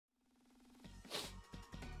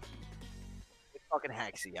fucking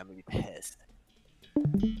Hexy. I'm gonna be pissed.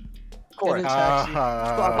 Of course.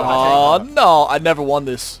 Oh no, I never won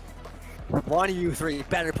this. One of you three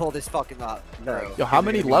better pull this fucking up. No. Yo, how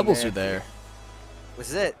many levels are there? This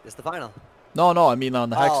is it. It's the final. No, I mean on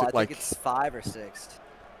the Hex, I like. think it's 5 or 6.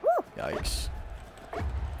 Yikes.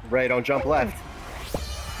 Ray, don't jump left.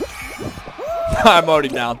 I'm already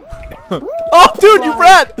down. Oh, dude, you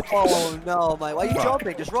ran! Oh no, Mike. Why are you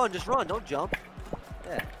jumping? Just run. Don't jump.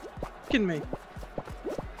 Yeah. Kidding me.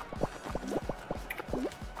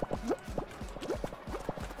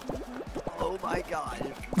 Oh my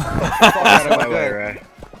god. Out of my way, Ray.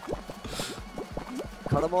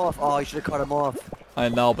 Cut him off. Oh, you should have cut him off. I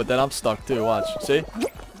know, but then I'm stuck too. Watch. See?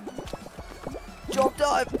 Jump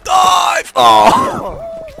dive. Dive! Oh!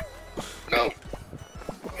 No.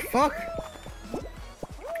 Fuck.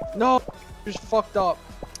 No, just fucked up.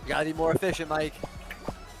 You gotta be more efficient, Mike.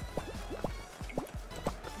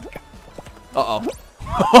 Uh-oh.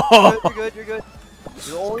 You're good. You're good.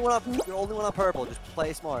 You're the only one up. You're the only one on purple. Just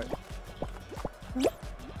play smart.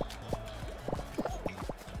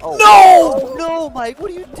 Oh. No! Oh, no, Mike.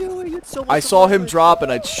 What are you doing? You had so much I to saw work him with. drop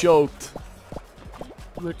and I choked.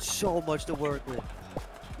 You had so much to work with.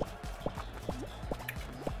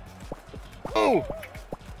 Oh!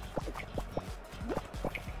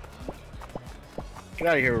 Get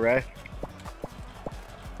out of here, Ray.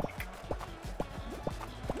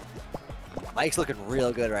 Mike's looking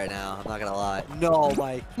real good right now. I'm not gonna lie. No,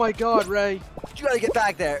 Mike. Oh my god, Ray. You gotta get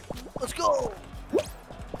back there. Let's go.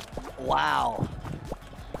 Wow.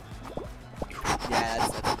 Yeah,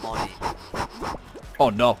 that's money. Oh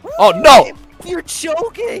no. Oh no! You're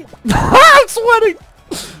choking. I'm sweating!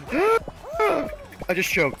 I just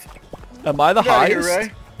choked. Am I the Get out of here,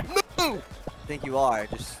 highest? Ray. No! I think you are.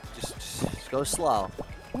 Just go slow.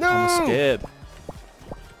 No! I'm scared.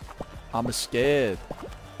 I'm scared.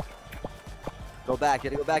 Go back. You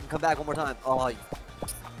gotta go back and come back one more time. Oh,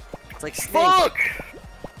 it's like snake. Fuck!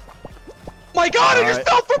 My god, I just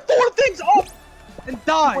Alright. fell for 4 things off and You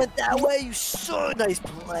died. went that way. You so nice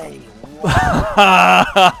play.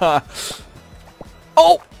 Wow.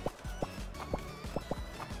 Oh!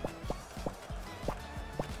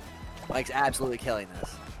 Mike's absolutely killing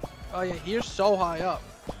this. Oh yeah, you're so high up.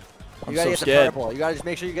 I'm You gotta so get scared. to purple. You gotta just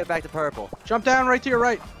make sure you get back to purple. Jump down right to your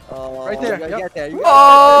right. Oh, Right there, You gotta yep. get there. You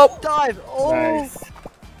Oh! gotta dive. Oh. Nice.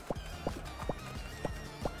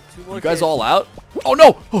 2 more You guys kids. all out? Oh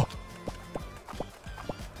no! Oh,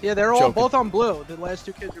 Yeah, they're all Joking. both on blue. The last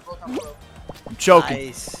 2 kids are both on blue. I'm choking.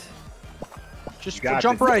 Nice. Just You got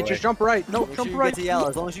jump this, right. boy. Just jump right. No, Make jump sure you right. get to yellow.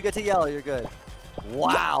 As long as you get to yellow, you're good.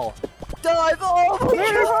 Wow. Dive. Oh my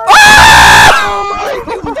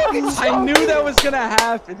god. I knew that was gonna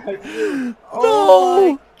happen.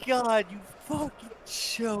 Oh my god, you fucking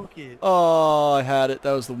choke it. Oh, I had it.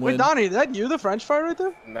 That was the win. Wait, Donnie, is that you, the French fry right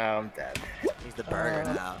there? No, I'm dead. He's the burger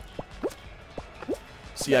now.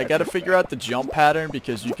 See, I gotta figure out the jump pattern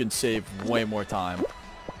because you can save way more time.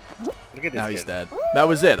 Look at this Now kid. he's dead. That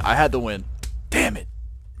was it. I had the win. Damn it.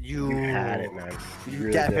 You You had it, man. You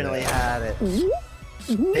really definitely did. had it.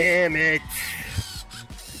 Damn it.